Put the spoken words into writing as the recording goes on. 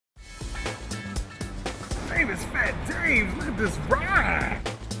Famous Fat Daym, look at this ride.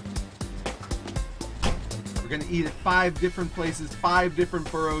 We're gonna eat at 5 different places, 5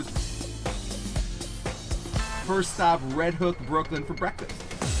 different boroughs. First stop, Red Hook, Brooklyn for breakfast.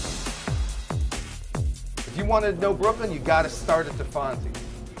 If you want to know Brooklyn, you got to start at the Fonzie.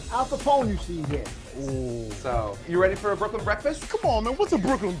 Al Capone you see here. Ooh. So, you ready for a Brooklyn breakfast? Come on, man, what's a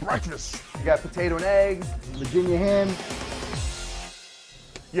Brooklyn breakfast? You got potato and eggs. Virginia ham.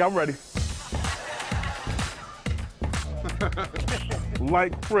 Yeah, I'm ready.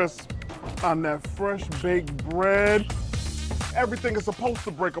 Light crisp on that fresh baked bread. Everything is supposed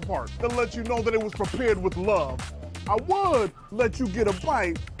to break apart to let you know that it was prepared with love. I would let you get a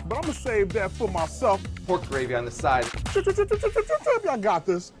bite, but I'm gonna save that for myself. Pork gravy on the side. I got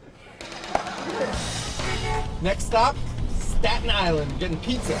this. Next stop, Staten Island, getting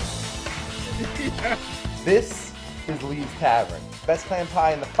pizza. This is Lee's Tavern. Best clam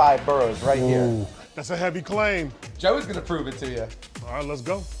pie in the 5 boroughs right here. That's a heavy claim. Joey's gonna prove it to you. All right, let's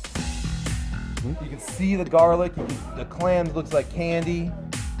go. You can see the garlic, the clam looks like candy.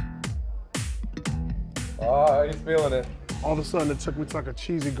 Oh, he's feeling it. All of a sudden, it took me to like a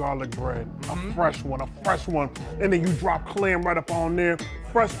cheesy garlic bread, a fresh one, and then you drop clam right up on there,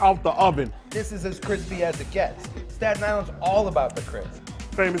 fresh out the oven. This is as crispy as it gets. Staten Island's all about the crisp.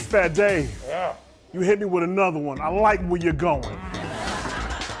 Famous Fat Daym. Yeah. You hit me with another one. I like where you're going.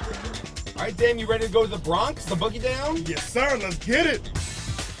 All right, Daym, you ready to go to the Bronx, the boogie down? Yes, sir, let's get it.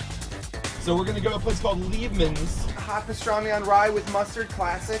 So we're gonna go to a place called Liebman's. Hot pastrami on rye with mustard,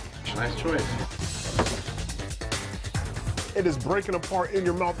 classic. Nice choice. It is breaking apart in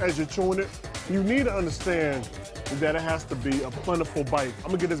your mouth as you're chewing it. You need to understand that it has to be a plentiful bite. I'm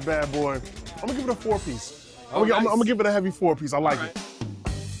gonna get this bad boy. I'm gonna give it a 4-piece. Oh, I'm nice. gonna give it a heavy 4-piece. I like it.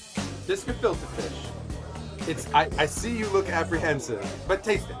 This gefilte fish. I see you look apprehensive, but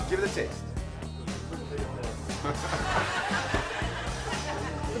taste it. Give it a taste.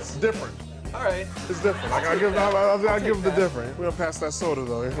 It's different. All right. It's different. I give it the different. We're gonna pass that soda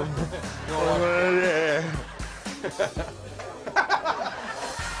though. Yeah.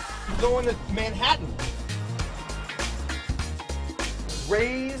 Going to Manhattan.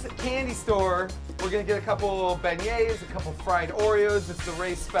 Ray's Candy Store. We're gonna get a couple beignets, a couple fried Oreos. It's the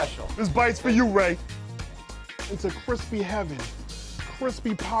Ray's special. This bite's for you, Ray. It's a crispy heaven.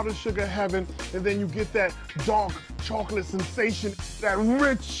 Crispy powdered sugar heaven, and then you get that dark chocolate sensation, that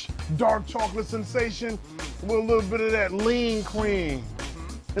rich dark chocolate sensation with a little bit of that lean cream.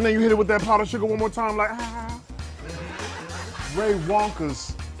 And then you hit it with that powdered sugar one more time, like, ah. Ray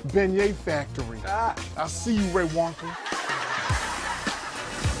Wonka's Beignet Factory. Ah. I see you, Ray Wonka.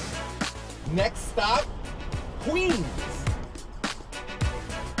 Next stop, Queens.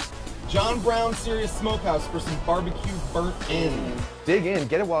 John Brown Serious Smokehouse for some barbecue burnt ends. Dig in,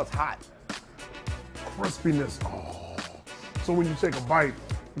 get it while it's hot. Crispiness, oh. So when you take a bite,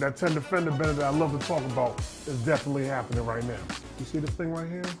 that tender fender bender that I love to talk about is definitely happening right now. You see this thing right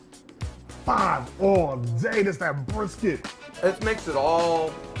here? 5 all day, that's that brisket. It makes it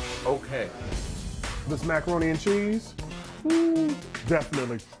all okay. This macaroni and cheese,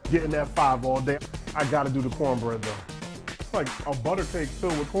 definitely getting that 5 all day. I gotta do the cornbread though. It's like a butter cake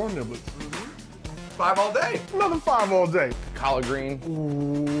filled with corn niblets. 5 all day. Another 5 all day. Collard green.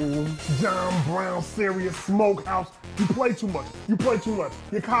 Ooh, John Brown Serious Smokehouse. You play too much. You play too much.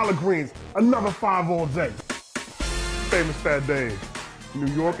 Your collard greens. Another 5 all day. Famous Fat Daym.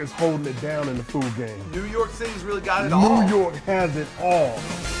 New York is holding it down in the food game. New York City's really got it all. New York has it all.